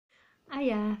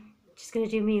Just going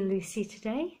to do me and Lucy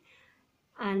today,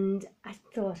 and I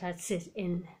thought I'd sit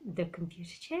in the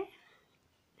computer chair,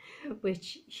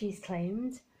 which she's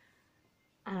claimed,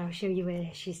 and I'll show you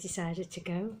where she's decided to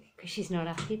go because she's not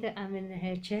happy that I'm in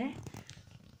her chair.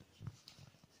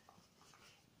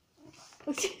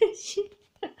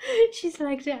 She's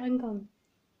legged it, hang on.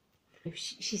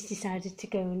 She's decided to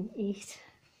go and eat,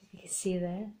 you can see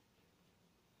there.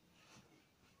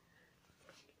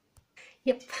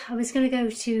 Yep, I was going to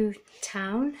go to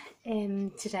town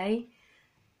today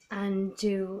and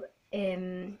do,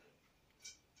 there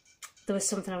was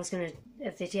something I was going to,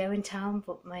 a video in town,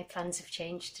 but my plans have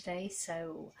changed today,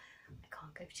 so I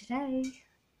can't go today.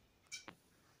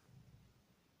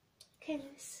 Okay,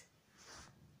 Liz.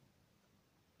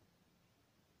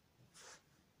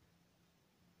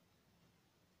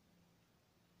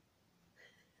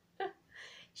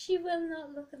 She will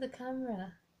not look at the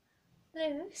camera.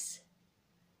 Liz?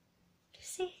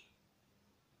 See?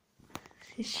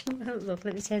 She won't look.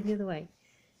 Let me turn the other way.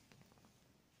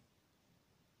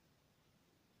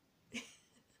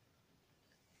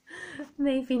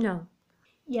 Maybe not.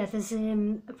 Yeah, there's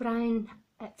a Brian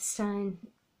Epstein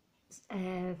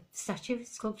statue,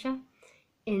 sculpture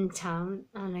in town,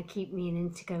 and I keep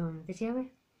meaning to go and video it,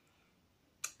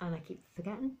 and I keep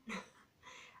forgetting.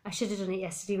 I should have done it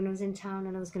yesterday when I was in town,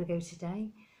 and I was going to go today,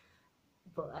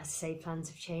 but as I say, plans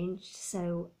have changed,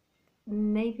 so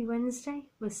maybe Wednesday,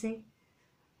 we'll see.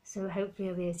 So hopefully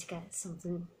I'll be able to get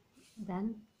something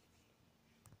then.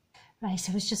 Right,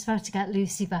 so I was just about to get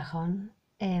Lucy back on,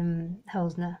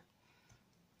 holding her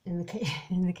in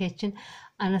the kitchen,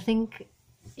 and I think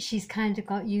she's kind of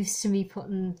got used to me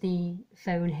putting the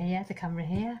phone here, the camera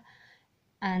here,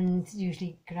 and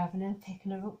usually grabbing her,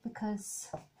 picking her up,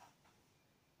 because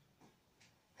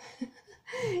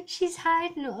she's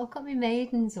hiding. I've got my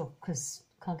maidens up because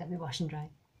I can't get my wash and dry,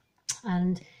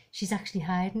 and she's actually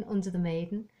hiding under the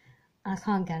maiden, and I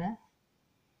can't get her.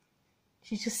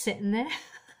 She's just sitting there.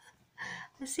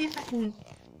 Let's see if I can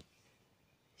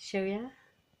show you.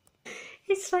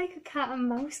 It's like a cat and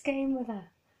mouse game with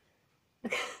her.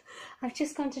 I've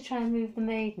just gone to try and move the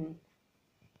maiden.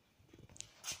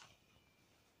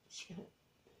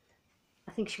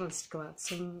 I think she wants to go out,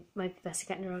 so might be better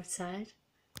getting her outside.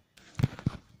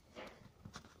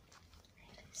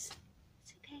 It's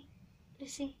okay,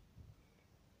 Lucy.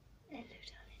 Hello,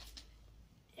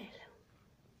 darling. Hello.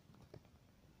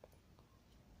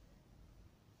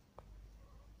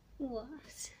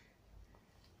 What?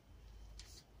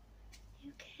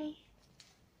 You okay?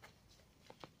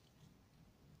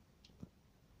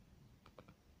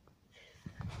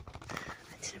 I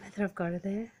don't know whether I've got her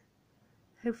there.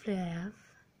 Hopefully I have.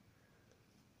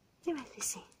 You right,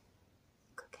 Lucy?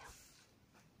 Good girl.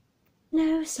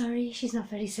 No, sorry, she's not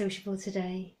very sociable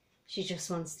today. She just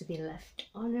wants to be left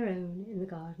on her own in the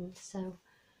garden, so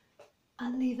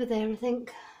I'll leave her there, I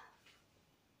think.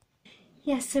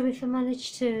 Yeah, so if I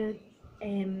manage to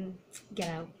get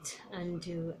out and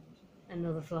do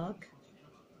another vlog,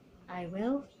 I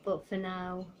will, but for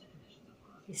now,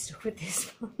 you're stuck with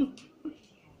this one.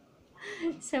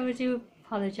 So I do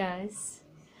apologise.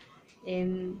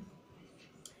 Yeah,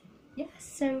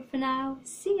 so for now,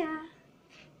 see ya!